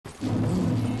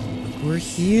We're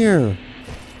here.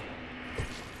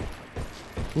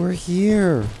 We're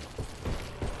here.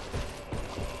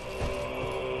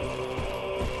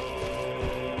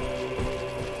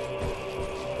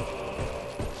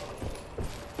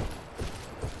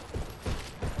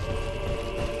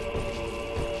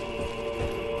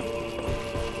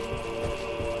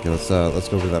 Okay, let's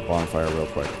go to that bonfire real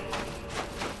quick.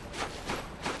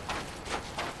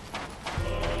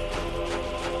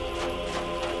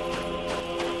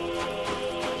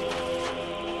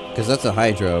 Because that's a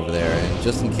Hydra over there, and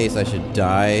just in case I should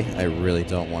die, I really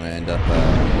don't want to end up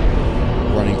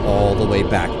running all the way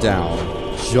back down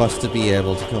just to be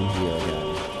able to come here again.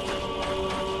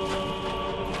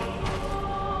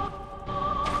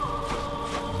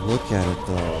 Look at it,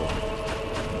 though.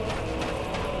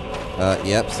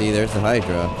 Yep, see, there's the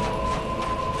Hydra.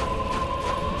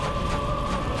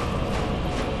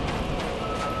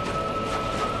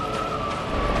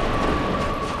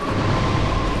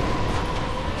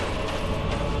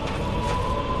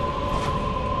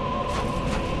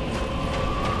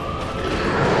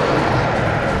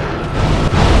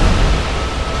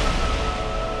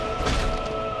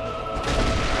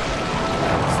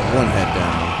 One head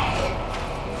down.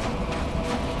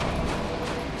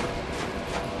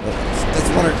 Oh, that's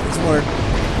water. It's water.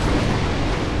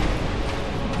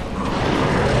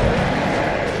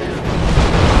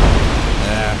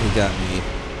 Ah, he got me.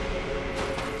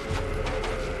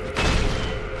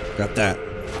 Got that.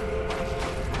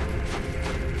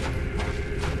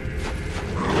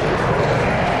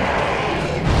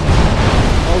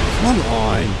 Oh, come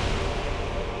on.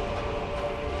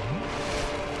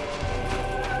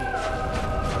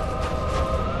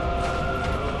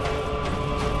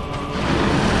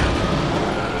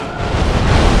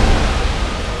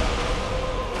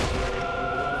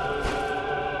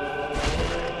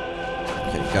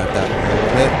 Got that a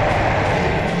little bit.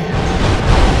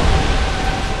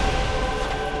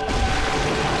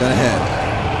 Got ahead.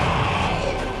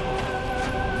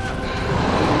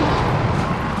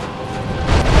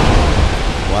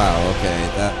 Wow, okay,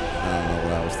 that, I don't know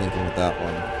what I was thinking with that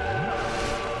one.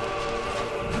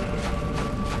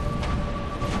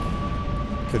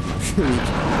 Could be reached.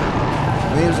 I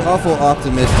mean, it was awful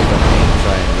optimistic of me to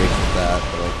try and reach with that,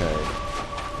 but okay.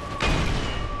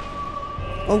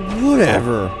 Oh,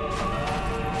 whatever.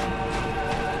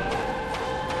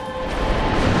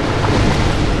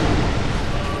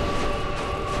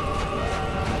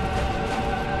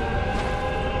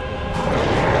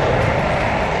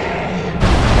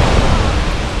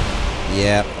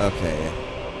 Yep, okay.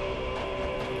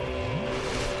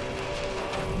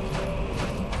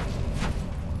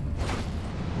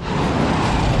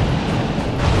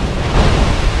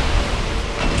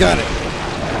 Got it.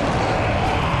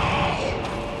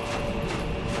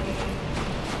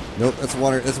 Nope, that's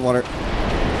water, that's water.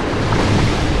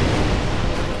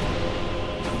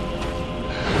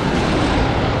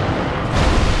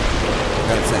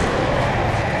 Gotta say.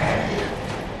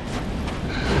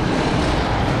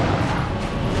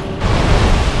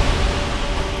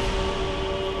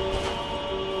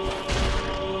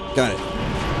 Got it.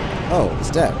 Oh, it's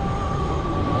dead.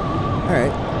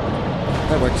 Alright.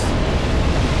 That works.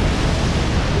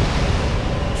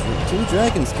 2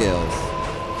 dragon scales.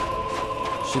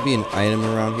 Should be an item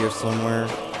around here somewhere.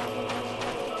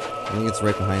 I think it's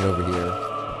right behind over here.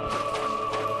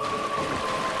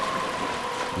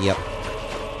 Yep.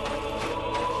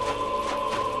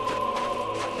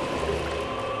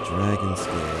 Dragon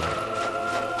scale.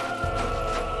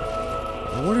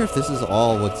 I wonder if this is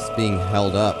all what's being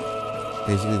held up.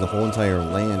 Basically the whole entire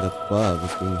land above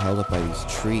is being held up by these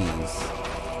trees.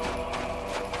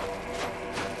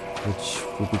 Which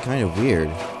would be kind of weird.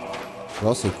 But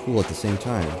also cool at the same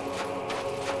time.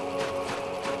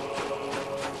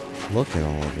 Look at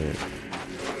all of it.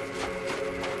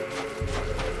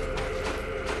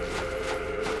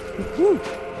 Woo!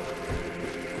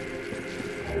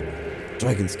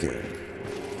 Dragon scale.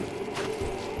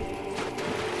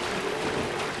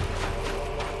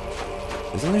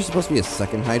 Isn't there supposed to be a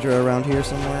second Hydra around here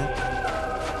somewhere?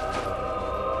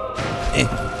 Eh.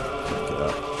 Pick it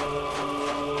up.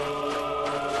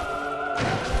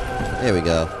 There we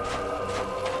go.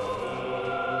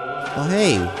 Oh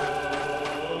hey!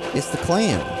 It's the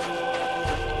clan!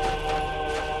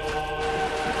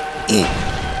 Eh.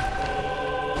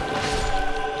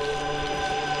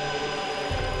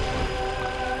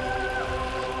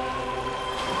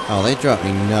 Oh, they dropped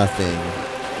me nothing.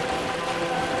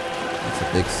 That's a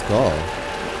big skull.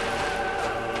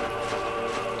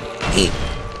 Hey!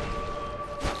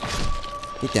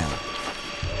 Get down.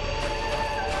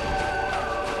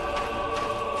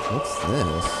 What's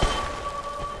this?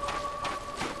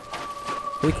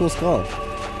 Pretty cool skull.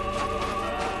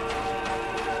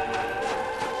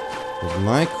 But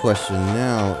my question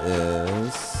now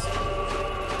is...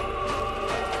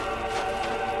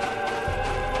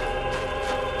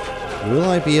 will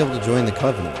I be able to join the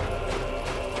Covenant?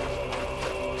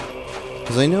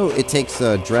 Because I know it takes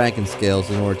dragon scales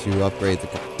in order to upgrade the...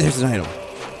 There's an item!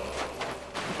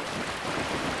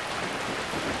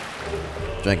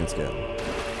 Dragon scale.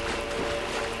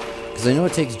 Because I know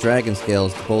it takes dragon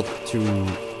scales both to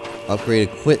upgrade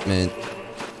equipment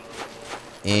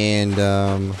and,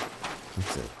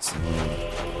 what's it?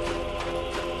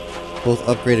 Both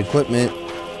upgrade equipment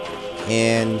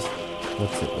and...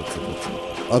 What's it?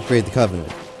 Upgrade the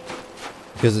Covenant.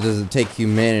 Because it doesn't take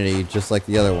humanity just like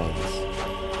the other ones.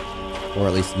 Or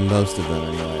at least most of them,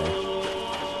 anyway.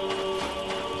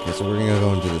 Okay, so we're gonna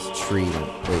go into this tree.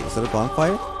 Wait, is that a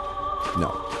bonfire?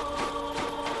 No.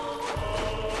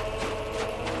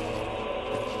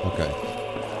 Okay.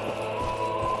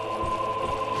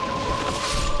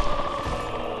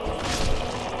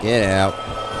 Get out.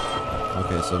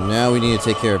 Okay, so now we need to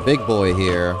take care of Big Boy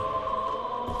here.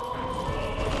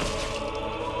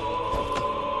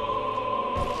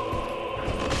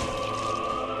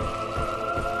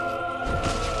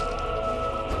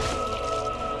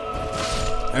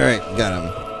 Alright, got him.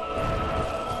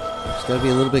 Just gotta be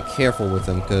a little bit careful with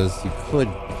him, because he could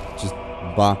just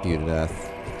bop you to death.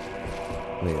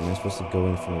 Wait, am I supposed to go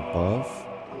in from above?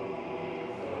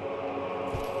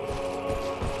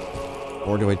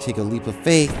 Or do I take a leap of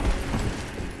faith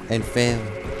and fail?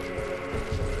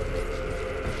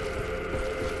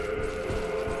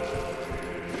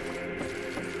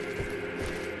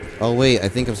 Oh wait, I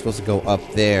think I'm supposed to go up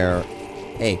there.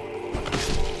 Hey.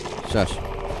 Shush.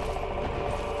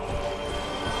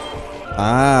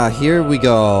 Ah, here we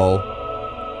go.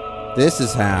 This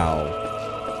is how.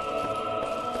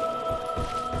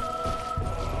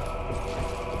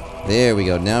 There we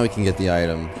go. Now we can get the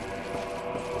item.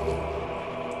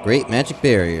 Great magic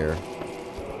barrier.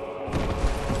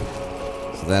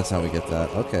 So that's how we get that.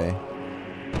 Okay.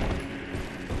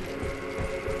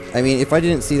 I mean, if I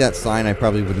didn't see that sign, I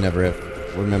probably would never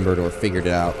have remembered or figured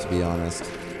it out, to be honest.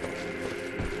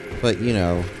 But, you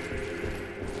know.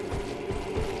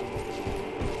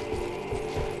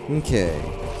 Okay,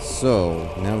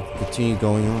 so now we can continue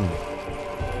going on.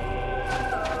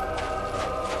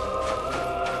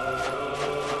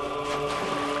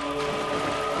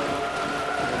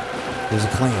 There's a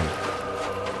clan.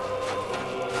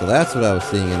 So that's what I was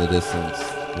seeing in the distance.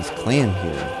 This clan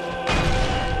here.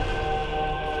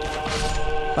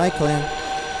 Bye, clan.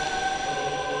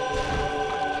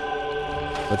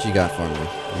 What you got for me?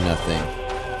 Nothing.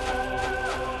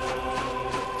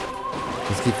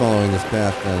 Let's keep following this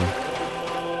path then.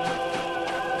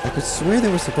 I could swear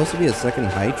there was supposed to be a second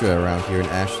Hydra around here in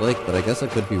Ash Lake, but I guess I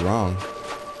could be wrong.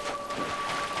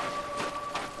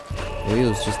 Maybe it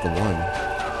was just the one.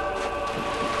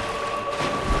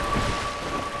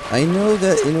 I know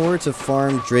that in order to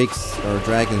farm Drakes or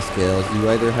Dragon Scales, you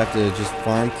either have to just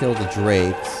farm kill the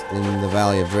Drakes in the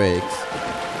Valley of Drakes,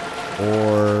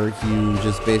 or you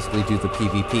just basically do the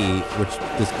PvP, which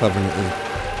this Covenant is,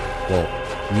 well,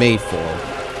 made for.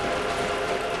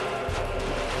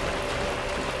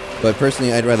 But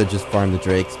personally, I'd rather just farm the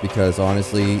Drakes because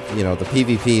honestly, you know, the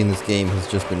PvP in this game has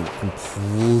just been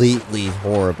completely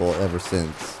horrible ever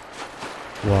since.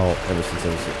 Well, ever since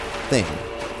there was a thing.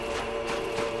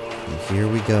 And here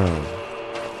we go.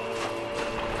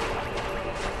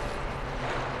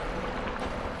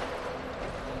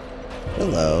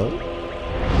 Hello.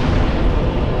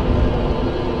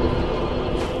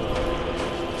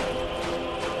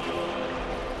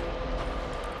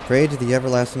 Pray to the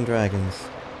everlasting dragons.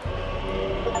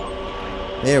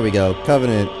 There we go.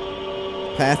 Covenant.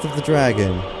 Path of the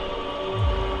Dragon.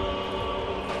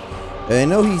 And I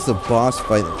know he's a boss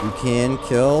fight that you can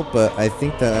kill, but I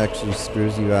think that actually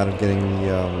screws you out of getting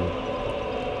the,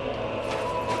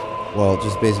 well,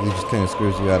 just basically just kind of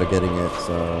screws you out of getting it,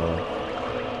 so...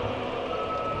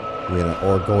 you know,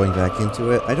 or going back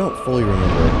into it. I don't fully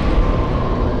remember.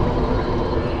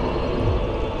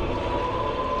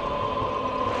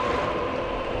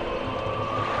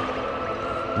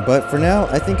 But for now,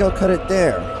 I think I'll cut it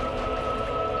there.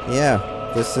 Yeah,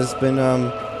 this has been,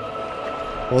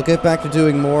 we'll get back to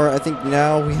doing more. I think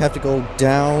now we have to go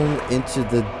down into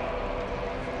the...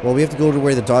 well, we have to go to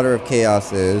where the Daughter of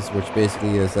Chaos is, which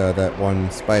basically is, that one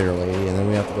spider lady, and then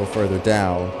we have to go further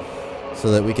down so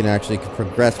that we can actually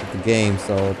progress with the game,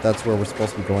 so that's where we're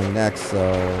supposed to be going next,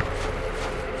 so...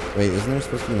 wait, isn't there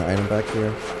supposed to be an item back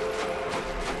here?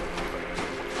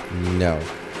 No.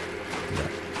 No.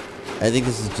 I think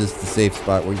this is just the safe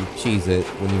spot where you cheese it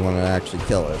when you want to actually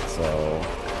kill it, so...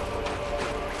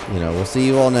 You know, we'll see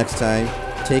you all next time.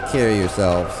 Take care of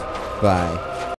yourselves. Bye.